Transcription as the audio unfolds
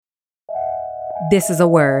This is A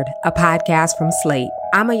Word, a podcast from Slate.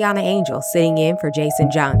 I'm Ayana Angel, sitting in for Jason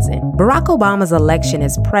Johnson. Barack Obama's election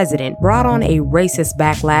as president brought on a racist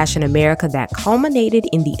backlash in America that culminated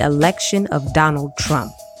in the election of Donald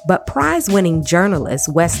Trump. But prize-winning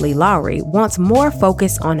journalist Wesley Lowery wants more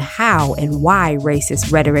focus on how and why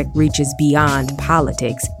racist rhetoric reaches beyond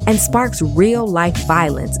politics and sparks real-life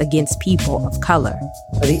violence against people of color.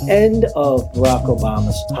 At the end of Barack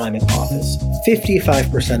Obama's time in office,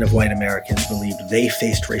 55% of white Americans believed they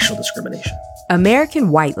faced racial discrimination. American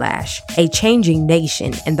Whitelash, a changing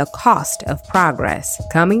nation and the cost of progress.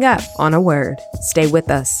 Coming up on A Word. Stay with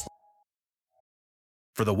us.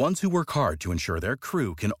 For the ones who work hard to ensure their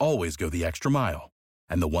crew can always go the extra mile,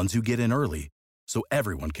 and the ones who get in early so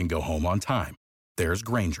everyone can go home on time, there's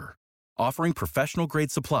Grainger, offering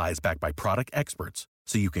professional-grade supplies backed by product experts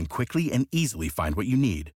so you can quickly and easily find what you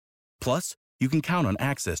need. Plus, you can count on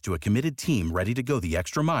access to a committed team ready to go the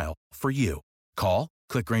extra mile for you. Call,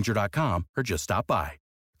 click Grainger.com, or just stop by.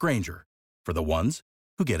 Grainger, for the ones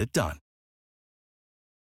who get it done.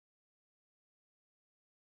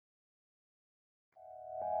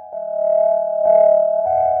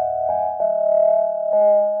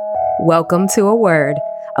 Welcome to A Word,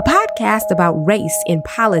 a podcast about race in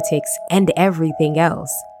politics and everything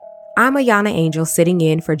else. I'm Ayana Angel, sitting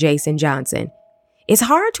in for Jason Johnson. It's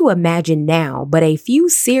hard to imagine now, but a few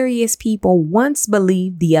serious people once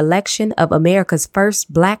believed the election of America's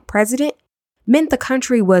first Black president meant the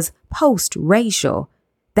country was post-racial,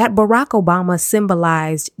 that Barack Obama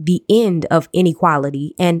symbolized the end of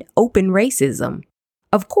inequality and open racism.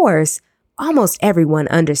 Of course, almost everyone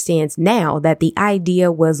understands now that the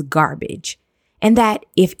idea was garbage, and that,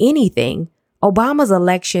 if anything, Obama's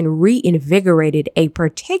election reinvigorated a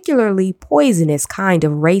particularly poisonous kind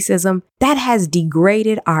of racism that has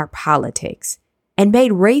degraded our politics and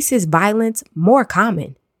made racist violence more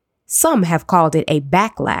common. Some have called it a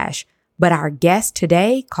backlash, but our guest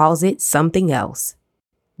today calls it something else.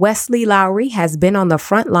 Wesley Lowery has been on the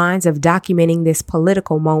front lines of documenting this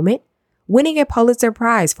political moment, winning a Pulitzer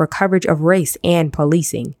Prize for coverage of race and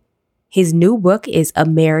policing. His new book is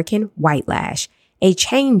American Whitelash, A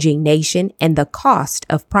Changing Nation and the Cost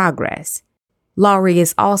of Progress. Lowery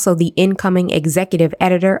is also the incoming executive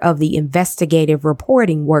editor of the Investigative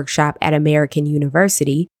Reporting Workshop at American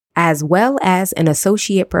University, as well as an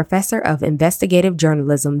associate professor of investigative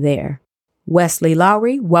journalism there. Wesley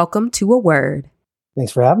Lowery, welcome to A Word.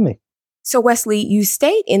 Thanks for having me. So Wesley, you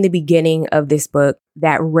state in the beginning of this book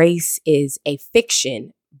that race is a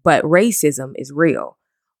fiction, but racism is real.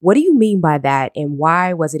 What do you mean by that, and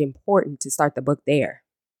why was it important to start the book there?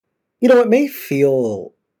 You know, it may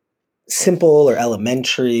feel simple or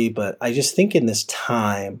elementary, but I just think in this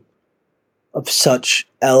time of such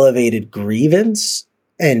elevated grievance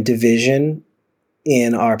and division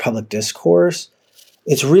in our public discourse,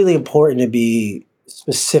 it's really important to be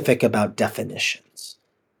specific about definitions.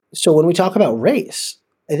 So when we talk about race,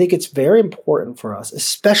 I think it's very important for us,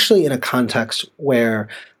 especially in a context where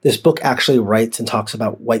this book actually writes and talks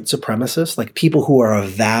about white supremacists, like people who are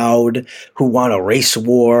avowed, who want a race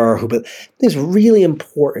war. It's really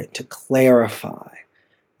important to clarify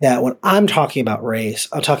that when I'm talking about race,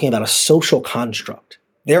 I'm talking about a social construct.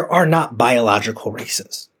 There are not biological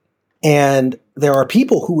races. And there are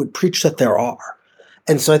people who would preach that there are.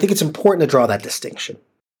 And so I think it's important to draw that distinction.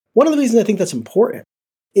 One of the reasons I think that's important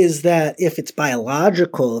is that if it's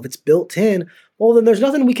biological, if it's built in, well, then there's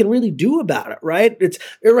nothing we can really do about it, right? It's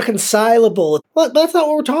irreconcilable. But that's not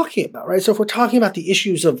what we're talking about, right? So if we're talking about the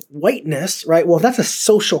issues of whiteness, right, well, that's a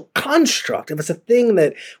social construct. If it's a thing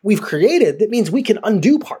that we've created, that means we can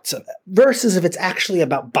undo parts of it. Versus if it's actually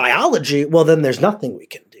about biology, well, then there's nothing we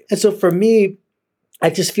can do. And so for me, I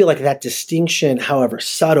just feel like that distinction, however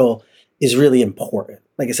subtle, is really important.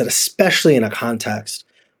 Like I said, especially in a context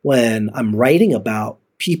when I'm writing about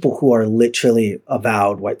people who are literally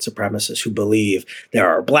avowed white supremacists who believe there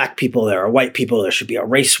are Black people, there are white people, there should be a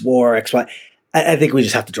race war, X, Y. I think we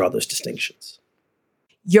just have to draw those distinctions.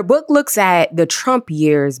 Your book looks at the Trump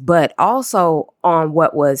years, but also on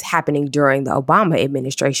what was happening during the Obama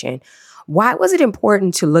administration. Why was it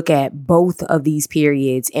important to look at both of these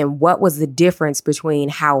periods, and what was the difference between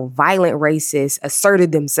how violent racists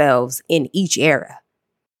asserted themselves in each era?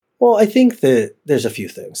 Well, I think that there's a few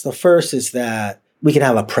things. The first is that we can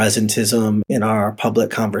have a presentism in our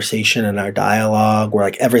public conversation and our dialogue where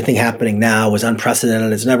like everything happening now was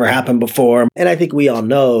unprecedented. It's never happened before. And I think we all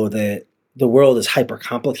know that the world is hyper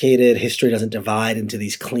complicated. History doesn't divide into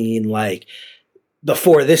these clean, like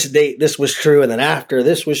before this date, this was true. And then after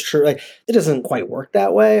this was true. Like it doesn't quite work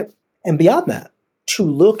that way. And beyond that, to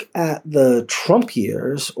look at the Trump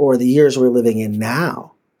years or the years we're living in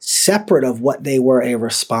now separate of what they were a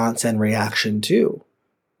response and reaction to?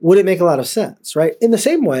 Would it make a lot of sense, right? In the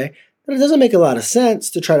same way, it doesn't make a lot of sense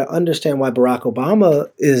to try to understand why Barack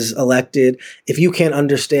Obama is elected if you can't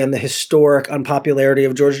understand the historic unpopularity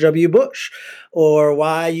of George W. Bush, or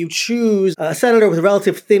why you choose a senator with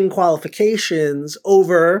relative thin qualifications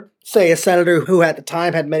over, say, a senator who at the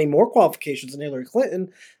time had many more qualifications than Hillary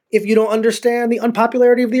Clinton, if you don't understand the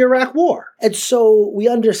unpopularity of the Iraq War. And so we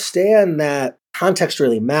understand that context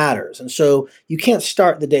really matters. And so you can't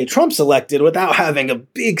start the day Trump's elected without having a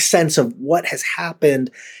big sense of what has happened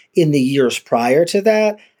in the years prior to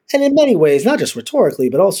that. And in many ways, not just rhetorically,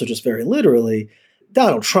 but also just very literally,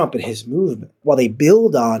 Donald Trump and his movement, while they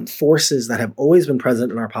build on forces that have always been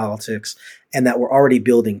present in our politics and that were already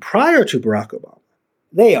building prior to Barack Obama,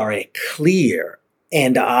 they are a clear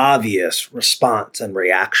and obvious response and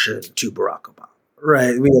reaction to Barack Obama,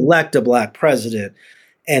 right? We elect a Black president,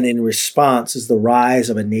 and in response is the rise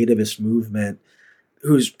of a nativist movement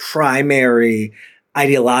whose primary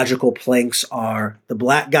ideological planks are the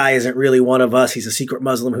Black guy isn't really one of us. He's a secret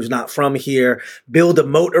Muslim who's not from here. Build a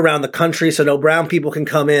moat around the country so no brown people can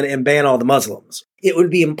come in, and ban all the Muslims. It would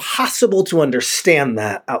be impossible to understand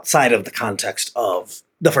that outside of the context of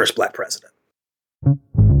the first Black president.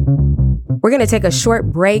 We're going to take a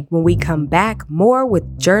short break. When we come back, more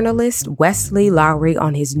with journalist Wesley Lowery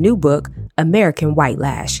on his new book, American White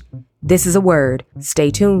Lash. This is A Word. Stay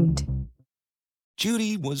tuned.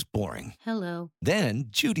 Judy was boring. Hello. Then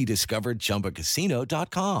Judy discovered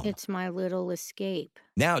ChumbaCasino.com. It's my little escape.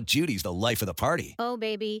 Now Judy's the life of the party. Oh,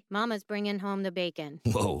 baby, mama's bringing home the bacon.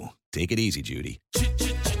 Whoa, take it easy, Judy.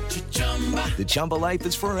 The Chumba life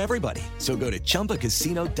is for everybody. So go to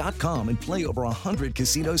ChumbaCasino.com and play over 100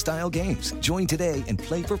 casino-style games. Join today and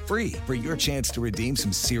play for free for your chance to redeem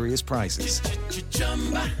some serious prizes.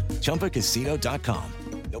 ChumbaCasino.com.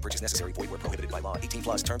 No purchase necessary. Void where prohibited by law. 18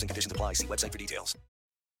 plus terms and conditions apply. See website for details.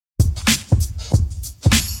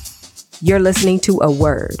 You're listening to A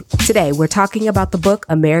Word. Today, we're talking about the book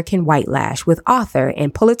American White Lash with author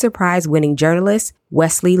and Pulitzer Prize-winning journalist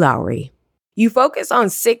Wesley Lowery. You focus on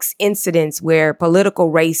 6 incidents where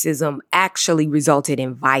political racism actually resulted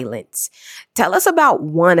in violence. Tell us about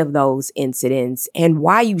one of those incidents and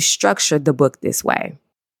why you structured the book this way.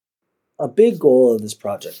 A big goal of this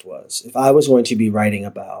project was, if I was going to be writing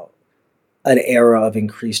about an era of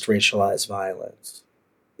increased racialized violence,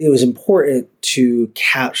 it was important to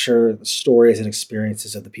capture the stories and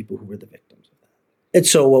experiences of the people who were the victims of that. And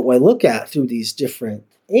so what I look at through these different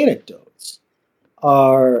anecdotes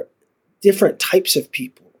are different types of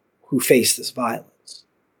people who face this violence.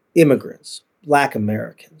 Immigrants, Black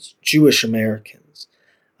Americans, Jewish Americans,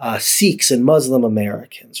 Sikhs and Muslim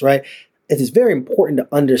Americans, right? It is very important to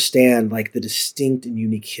understand like the distinct and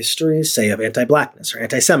unique histories, say, of anti-Blackness or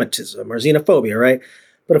anti-Semitism or xenophobia, right?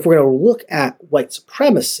 But if we're going to look at white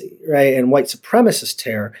supremacy, right, and white supremacist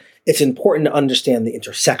terror, it's important to understand the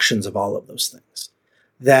intersections of all of those things.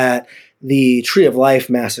 That the Tree of Life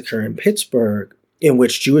massacre in Pittsburgh, in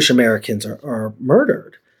which Jewish Americans are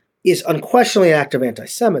murdered, is unquestionably an act of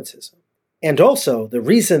anti-Semitism. And also, the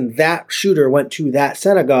reason that shooter went to that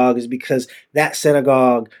synagogue is because that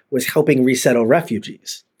synagogue was helping resettle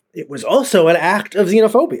refugees. It was also an act of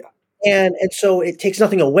xenophobia. And so it takes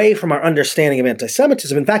nothing away from our understanding of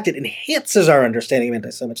anti-Semitism. In fact, it enhances our understanding of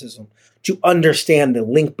anti-Semitism to understand the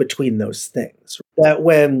link between those things. That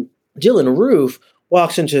when Dylann Roof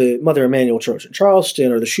walks into Mother Emanuel Church in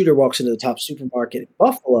Charleston, or the shooter walks into the Top supermarket in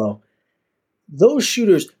Buffalo, those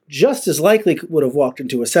shooters just as likely would have walked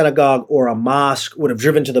into a synagogue or a mosque, would have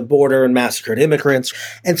driven to the border and massacred immigrants.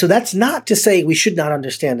 And so that's not to say we should not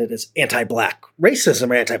understand it as anti-Black racism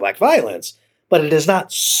or anti-Black violence, but it is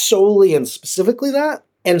not solely and specifically that.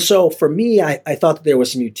 And so for me, I thought that there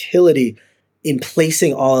was some utility in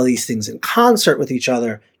placing all of these things in concert with each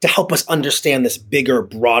other to help us understand this bigger,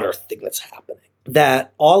 broader thing that's happening.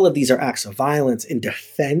 That all of these are acts of violence in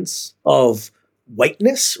defense of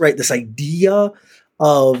whiteness, right? This idea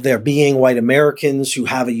of there being white Americans who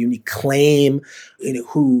have a unique claim,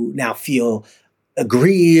 who now feel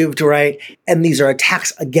aggrieved, right? And these are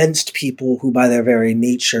attacks against people who by their very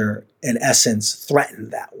nature and essence threaten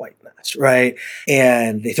that whiteness, right?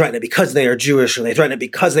 And they threaten it because they are Jewish, or they threaten it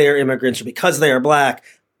because they are immigrants, or because they are Black,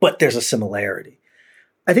 but there's a similarity.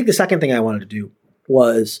 I think the second thing I wanted to do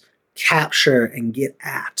was capture and get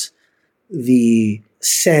at the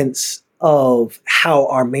sense of how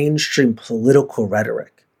our mainstream political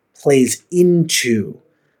rhetoric plays into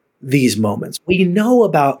these moments. We know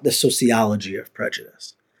about the sociology of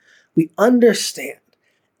prejudice. We understand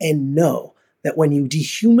and know that when you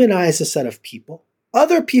dehumanize a set of people,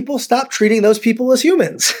 other people stop treating those people as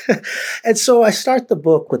humans. And so I start the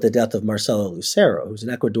book with the death of Marcelo Lucero, who's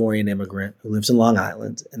an Ecuadorian immigrant who lives in Long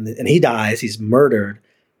Island. And he dies, he's murdered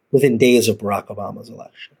within days of Barack Obama's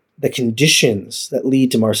election. The conditions that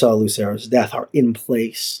lead to Marcelo Lucero's death are in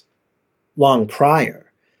place long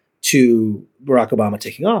prior to Barack Obama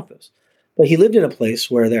taking office. But he lived in a place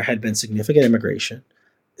where there had been significant immigration,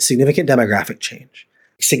 significant demographic change,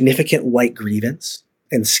 significant white grievance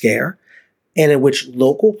and scare, and in which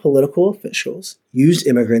local political officials used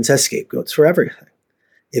immigrants as scapegoats for everything.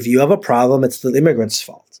 If you have a problem, it's the immigrants'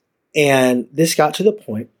 fault. And this got to the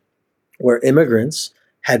point where immigrants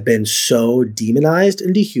had been so demonized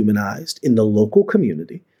and dehumanized in the local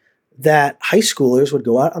community that high schoolers would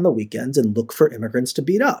go out on the weekends and look for immigrants to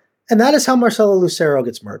beat up. And that is how Marcelo Lucero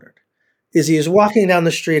gets murdered. Is he is walking down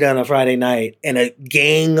the street on a Friday night and a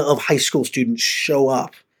gang of high school students show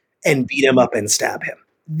up and beat him up and stab him.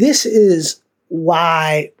 This is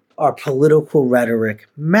why our political rhetoric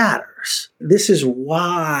matters. This is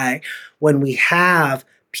why when we have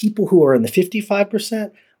people who are in the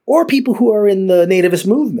 55%, or people who are in the nativist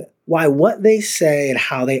movement, why what they say and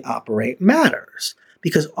how they operate matters.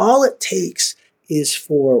 Because all it takes is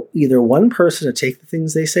for either one person to take the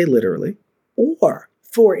things they say literally, or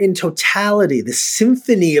for in totality, the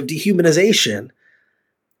symphony of dehumanization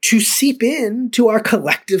to seep into our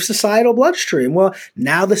collective societal bloodstream. Well,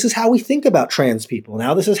 now this is how we think about trans people.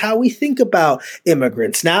 Now this is how we think about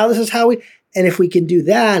immigrants. Now this is how we, and if we can do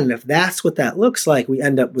that, and if that's what that looks like, we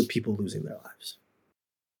end up with people losing their lives.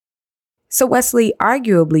 So Wesley,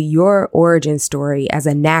 arguably your origin story as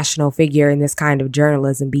a national figure in this kind of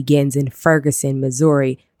journalism begins in Ferguson,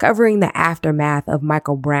 Missouri, covering the aftermath of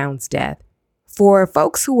Michael Brown's death. For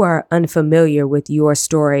folks who are unfamiliar with your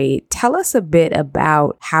story, tell us a bit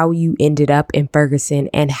about how you ended up in Ferguson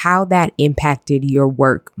and how that impacted your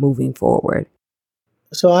work moving forward.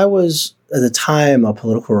 So I was, at the time, a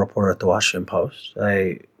political reporter at the Washington Post.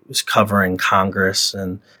 I was covering Congress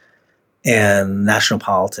and national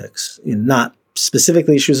politics, not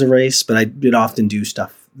specifically issues of race, but I did often do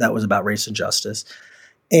stuff that was about race and justice.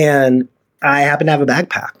 And I happened to have a bag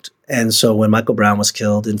packed. And so when Michael Brown was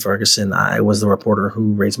killed in Ferguson, I was the reporter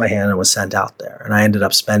who raised my hand and was sent out there. And I ended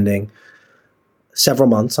up spending several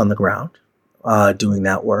months on the ground doing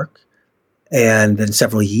that work. And then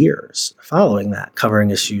several years following that,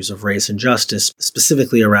 covering issues of race and justice,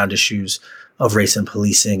 specifically around issues of race and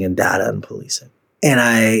policing and data and policing. And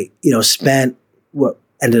I, spent what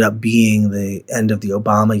ended up being the end of the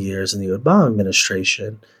Obama years and the Obama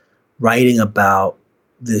administration writing about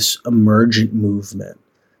this emergent movement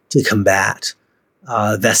to combat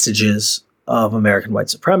vestiges of American white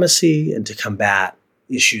supremacy and to combat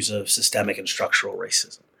issues of systemic and structural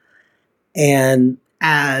racism. And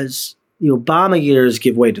as the Obama years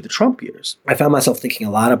give way to the Trump years, I found myself thinking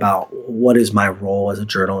a lot about what is my role as a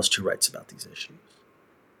journalist who writes about these issues.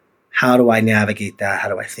 How do I navigate that? How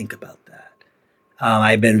do I think about that?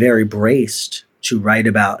 I've been very braced to write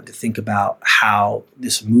about, to think about how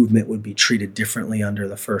this movement would be treated differently under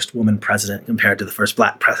the first woman president compared to the first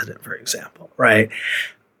Black president, for example, right?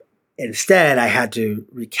 Instead, I had to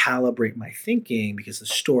recalibrate my thinking because the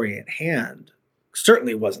story at hand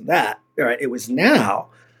certainly wasn't that, right? It was now,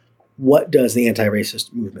 what does the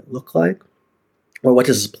anti-racist movement look like? Or what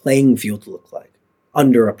does the playing field look like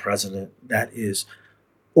under a president that is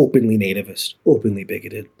openly nativist, openly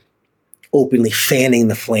bigoted, openly fanning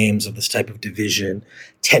the flames of this type of division,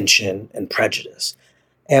 tension, and prejudice?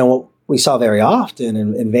 And what we saw very often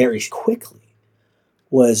and very quickly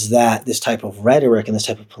was that this type of rhetoric and this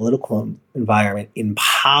type of political environment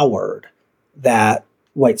empowered that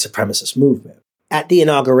white supremacist movement. At the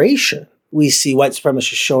inauguration, we see white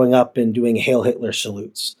supremacists showing up and doing Hail Hitler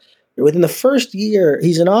salutes. Within the first year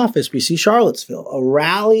he's in office, we see Charlottesville, a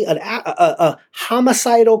rally, a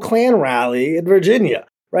homicidal Klan rally in Virginia,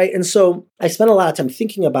 right? And so I spent a lot of time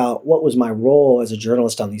thinking about what was my role as a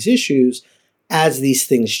journalist on these issues as these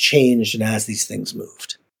things changed and as these things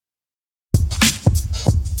moved.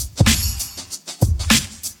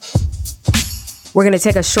 We're going to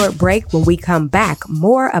take a short break. When we come back,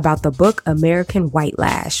 more about the book American White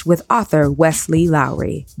Lash with author Wesley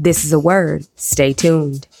Lowery. This is A Word. Stay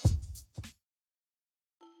tuned.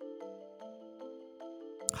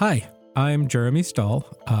 Hi, I'm Jeremy Stahl.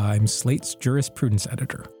 I'm Slate's jurisprudence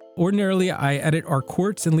editor. Ordinarily, I edit our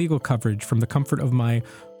courts and legal coverage from the comfort of my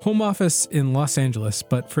home office in Los Angeles,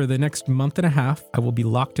 but for the next month and a half, I will be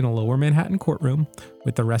locked in a lower Manhattan courtroom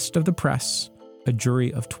with the rest of the press, a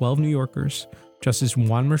jury of 12 New Yorkers, Justice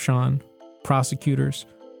Juan Merchan, prosecutors,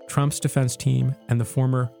 Trump's defense team, and the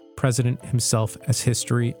former president himself as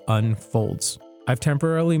history unfolds. I've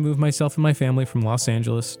temporarily moved myself and my family from Los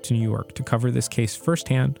Angeles to New York to cover this case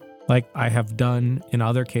firsthand, like I have done in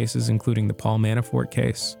other cases, including the Paul Manafort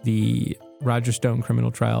case, the Roger Stone criminal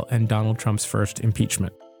trial, and Donald Trump's first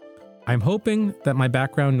impeachment. I'm hoping that my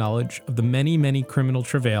background knowledge of the many, many criminal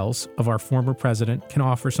travails of our former president can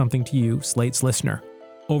offer something to you, Slate's listener.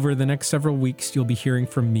 Over the next several weeks, you'll be hearing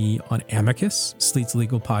from me on Amicus, Slate's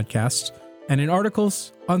legal podcast, and in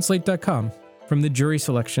articles on Slate.com. From the jury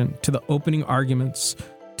selection to the opening arguments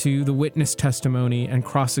to the witness testimony and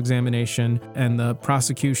cross-examination and the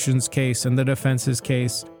prosecution's case and the defense's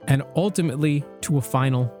case, and ultimately to a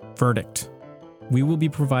final verdict. We will be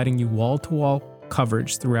providing you wall-to-wall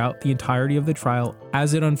coverage throughout the entirety of the trial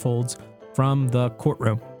as it unfolds from the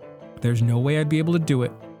courtroom. There's no way I'd be able to do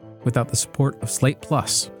it without the support of Slate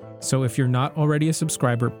Plus. So if you're not already a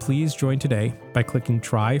subscriber, please join today by clicking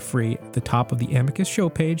Try Free at the top of the Amicus show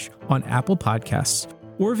page on Apple Podcasts,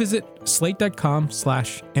 or visit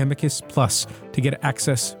slate.com/Amicus Plus to get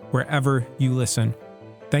access wherever you listen.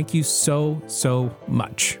 Thank you so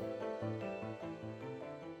much.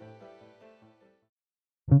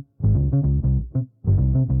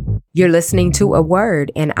 You're listening to A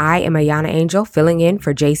Word, and I am Ayana Angel filling in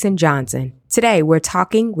for Jason Johnson. Today, we're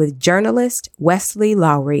talking with journalist Wesley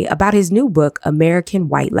Lowery about his new book, American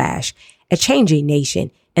White Lash, A Changing Nation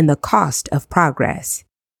and the Cost of Progress.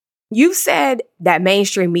 You've said that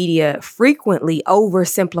mainstream media frequently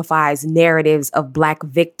oversimplifies narratives of Black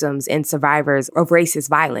victims and survivors of racist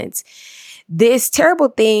violence. This terrible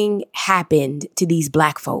thing happened to these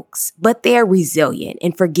Black folks, but they're resilient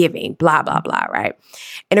and forgiving, blah, blah, blah, right?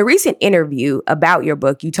 In a recent interview about your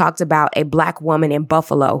book, you talked about a Black woman in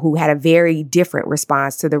Buffalo who had a very different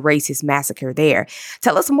response to the racist massacre there.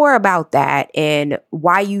 Tell us more about that and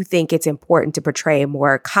why you think it's important to portray a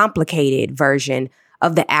more complicated version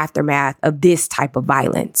of the aftermath of this type of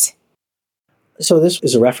violence. So this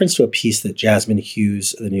is a reference to a piece that Jasmine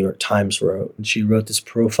Hughes of the New York Times wrote. And she wrote this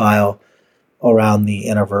profile around the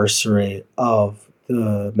anniversary of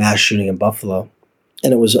the mass shooting in Buffalo.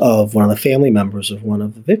 And it was of one of the family members of one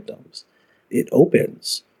of the victims. It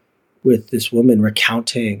opens with this woman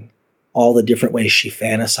recounting all the different ways she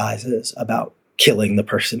fantasizes about killing the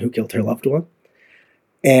person who killed her loved one.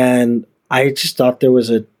 And I just thought there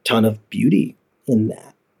was a ton of beauty in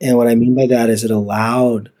that. And what I mean by that is it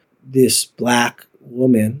allowed this Black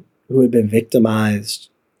woman who had been victimized,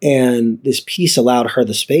 and this piece allowed her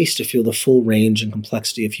the space to feel the full range and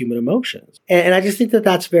complexity of human emotions. And I just think that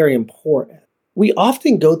that's very important. We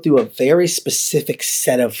often go through a very specific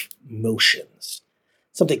set of emotions.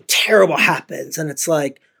 Something terrible happens, and it's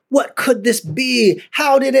like, what could this be?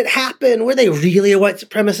 How did it happen? Were they really a white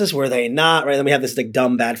supremacist? Were they not? Right? Then we have this like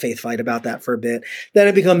dumb bad faith fight about that for a bit. Then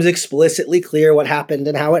it becomes explicitly clear what happened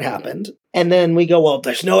and how it happened. And then we go, well,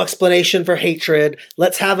 there's no explanation for hatred.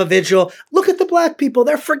 Let's have a vigil. Look at the Black people.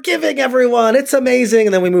 They're forgiving everyone. It's amazing.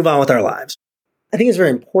 And then we move on with our lives. I think it's very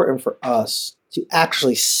important for us to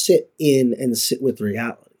actually sit in and sit with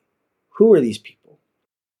reality. Who are these people?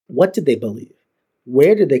 What did they believe?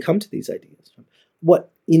 Where did they come to these ideas from? What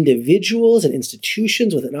individuals and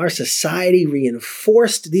institutions within our society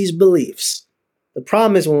reinforced these beliefs? The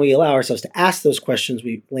problem is when we allow ourselves to ask those questions,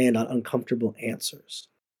 we land on uncomfortable answers.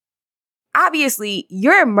 Obviously,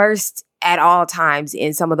 you're immersed at all times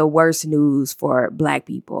in some of the worst news for Black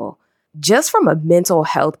people. Just from a mental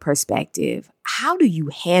health perspective, how do you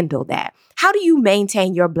handle that? How do you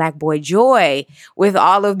maintain your Black boy joy with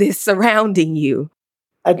all of this surrounding you?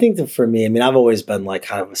 I think that for me, I've always been like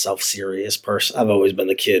kind of a self-serious person. I've always been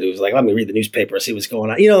the kid who's like, let me read the newspaper, see what's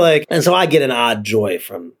going on, and so I get an odd joy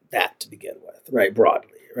from that to begin with, right?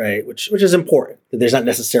 Broadly, right? Which is important. There's not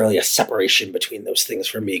necessarily a separation between those things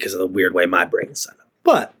for me because of the weird way my brain's set up.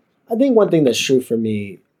 But I think one thing that's true for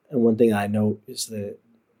me and one thing I know is that,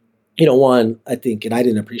 one, I think, and I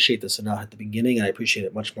didn't appreciate this enough at the beginning, and I appreciate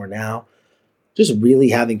it much more now, just really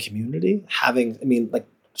having community,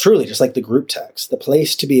 truly, just like the group text, the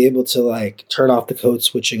place to be able to turn off the code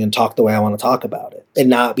switching and talk the way I want to talk about it and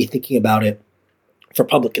not be thinking about it for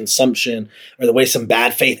public consumption or the way some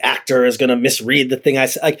bad faith actor is going to misread the thing I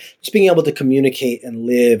said. Just being able to communicate and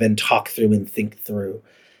live and talk through and think through,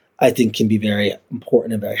 I think can be very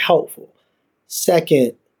important and very helpful.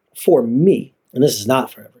 Second, for me, and this is not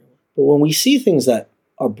for everyone, but when we see things that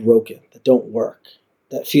are broken, that don't work,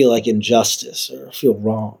 that feel like injustice or feel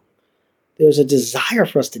wrong, there's a desire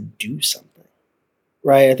for us to do something,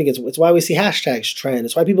 right? I think it's why we see hashtags trend.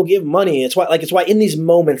 It's why people give money. It's why in these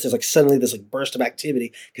moments there's suddenly this burst of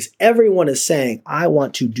activity because everyone is saying, I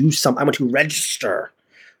want to do something. I want to register.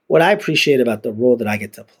 What I appreciate about the role that I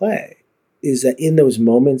get to play is that in those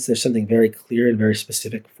moments, there's something very clear and very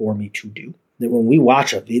specific for me to do. that when we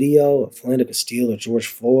watch a video of Philando Castile or George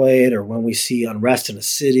Floyd, or when we see unrest in a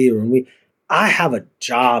city, or I have a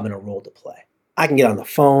job and a role to play. I can get on the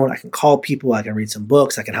phone, I can call people, I can read some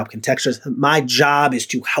books, I can help contextualize. My job is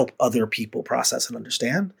to help other people process and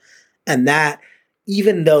understand. And that,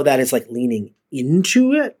 even though that is like leaning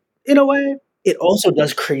into it in a way, it also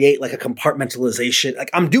does create like a compartmentalization. Like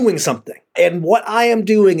I'm doing something, and what I am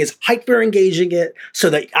doing is hyper engaging it so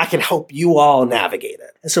that I can help you all navigate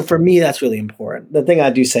it. And so for me, that's really important. The thing I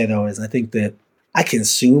do say though is I think that I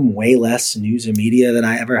consume way less news and media than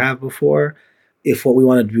I ever have before. If what we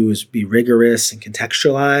want to do is be rigorous and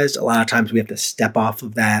contextualized, a lot of times we have to step off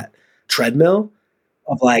of that treadmill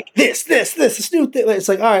of like this new thing. It's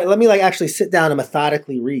like, all right, let me like actually sit down and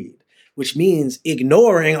methodically read, which means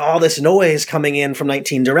ignoring all this noise coming in from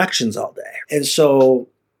 19 directions all day. And so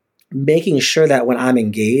making sure that when I'm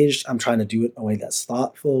engaged, I'm trying to do it in a way that's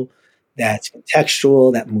thoughtful, that's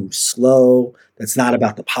contextual, that moves slow, that's not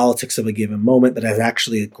about the politics of a given moment, but is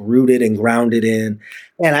actually rooted and grounded in.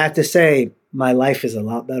 And I have to say, my life is a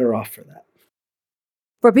lot better off for that.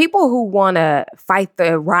 For people who want to fight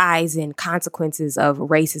the rise and consequences of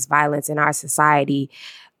racist violence in our society,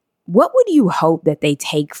 what would you hope that they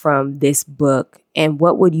take from this book, and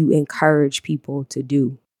what would you encourage people to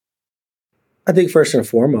do? I think first and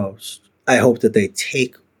foremost, I hope that they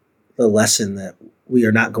take the lesson that we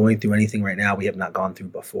are not going through anything right now we have not gone through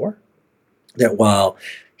before. That while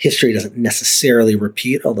history doesn't necessarily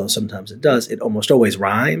repeat, although sometimes it does, it almost always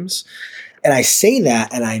rhymes. And I say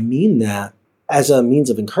that, and I mean that as a means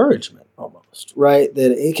of encouragement almost, right?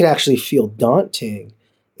 That it can actually feel daunting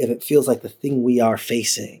if it feels like the thing we are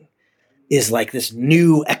facing is like this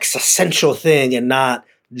new existential thing and not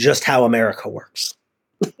just how America works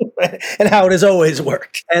and how it has always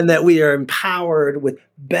worked. And that we are empowered with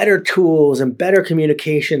better tools and better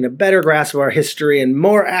communication, a better grasp of our history, and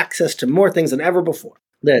more access to more things than ever before.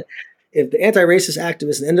 That if the anti-racist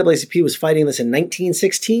activists in the NAACP was fighting this in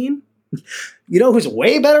 1916, you know who's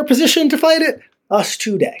way better positioned to fight it? Us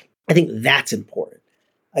today. I think that's important.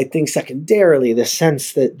 I think secondarily, the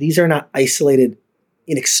sense that these are not isolated,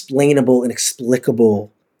 inexplainable,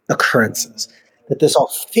 inexplicable occurrences, that this all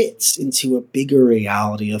fits into a bigger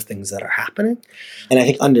reality of things that are happening. And I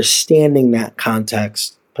think understanding that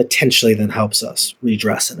context potentially then helps us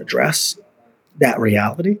redress and address that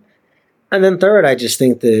reality. And then third, I just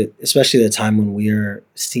think that, especially at a time when we're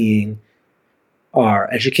seeing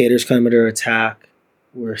our educators come under attack,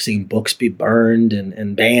 we're seeing books be burned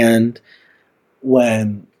and banned,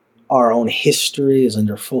 when our own history is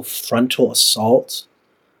under full frontal assault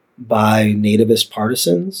by nativist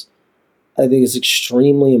partisans, I think it's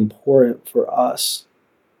extremely important for us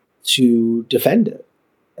to defend it.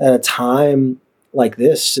 At a time like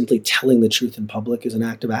this, simply telling the truth in public is an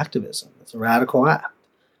act of activism. It's a radical act.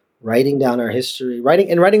 Writing down our history,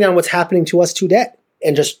 writing down what's happening to us today,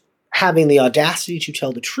 and just having the audacity to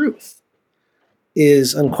tell the truth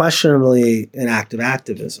is unquestionably an act of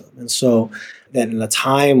activism. And so that in a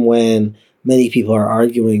time when many people are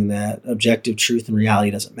arguing that objective truth and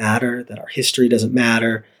reality doesn't matter, that our history doesn't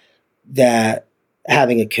matter, that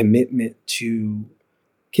having a commitment to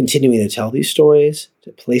continuing to tell these stories,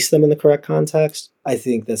 to place them in the correct context, I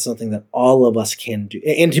think that's something that all of us can do,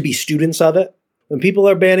 and to be students of it. When people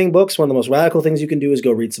are banning books, one of the most radical things you can do is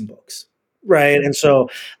go read some books, right? And so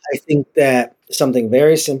I think that something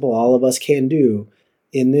very simple all of us can do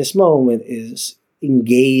in this moment is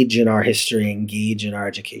engage in our history, engage in our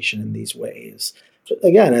education in these ways.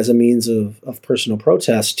 Again, as a means of personal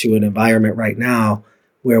protest to an environment right now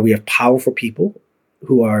where we have powerful people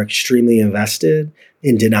who are extremely invested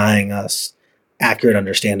in denying us accurate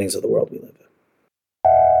understandings of the world we live in.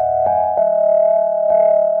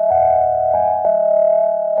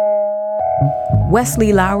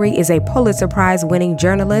 Wesley Lowery is a Pulitzer Prize-winning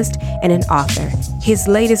journalist and an author. His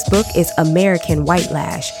latest book is American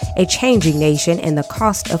Whitelash, A Changing Nation and the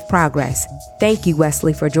Cost of Progress. Thank you,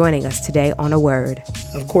 Wesley, for joining us today on A Word.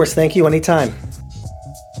 Of course, thank you anytime.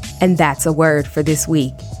 And that's A Word for this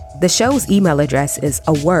week. The show's email address is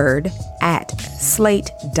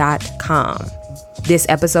aword@slate.com. This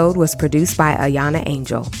episode was produced by Ayana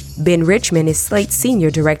Angel. Ben Richmond is Slate's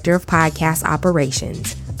Senior Director of Podcast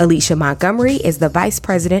Operations. Alicia Montgomery is the Vice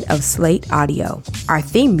President of Slate Audio. Our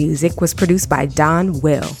theme music was produced by Don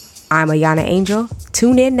Will. I'm Ayana Angel.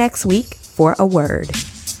 Tune in next week for A Word.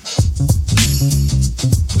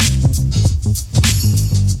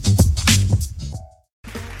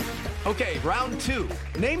 Okay, round two.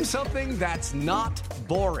 Name something that's not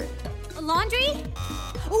boring. A laundry?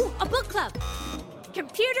 Ooh, a book club.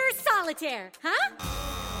 Computer solitaire, huh?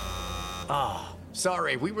 Ah,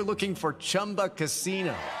 sorry, we were looking for Chumba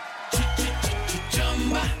Casino.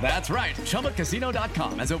 That's right.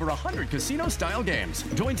 ChumbaCasino.com has over 100 casino-style games.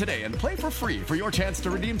 Join today and play for free for your chance to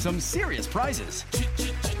redeem some serious prizes.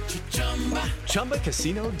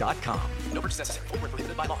 ChumbaCasino.com. No purchase necessary. Void where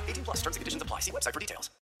prohibited by law. 18+ terms and conditions apply. See website for details.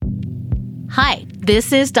 Hi,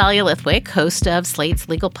 this is Dahlia Lithwick, host of Slate's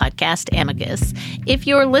legal podcast, Amicus. If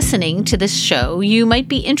you're listening to this show, you might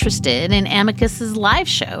be interested in Amicus's live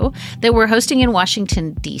show that we're hosting in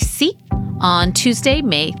Washington, D.C. on Tuesday,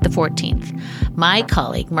 May the 14th. My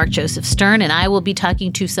colleague, Mark Joseph Stern, and I will be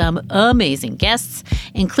talking to some amazing guests,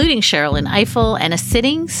 including Sherrilyn Ifill and a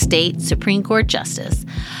sitting state Supreme Court justice,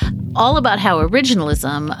 all about how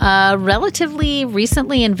originalism, a relatively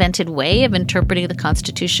recently invented way of interpreting the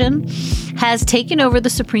Constitution, has taken over the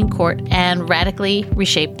Supreme Court and radically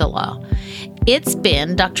reshaped the law. It's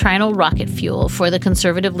been doctrinal rocket fuel for the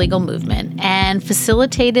conservative legal movement and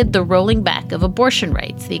facilitated the rolling back of abortion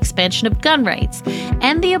rights, the expansion of gun rights,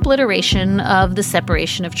 and the obliteration of the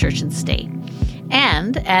separation of church and state.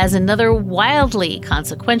 And as another wildly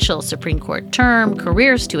consequential Supreme Court term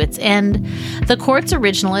careers to its end, the court's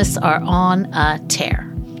originalists are on a tear.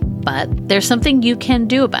 But there's something you can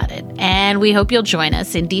do about it, and we hope you'll join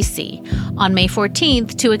us in D.C. on May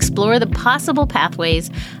 14th to explore the possible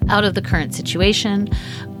pathways out of the current situation.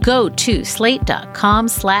 Go to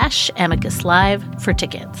slate.com/amicuslive for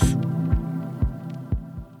tickets.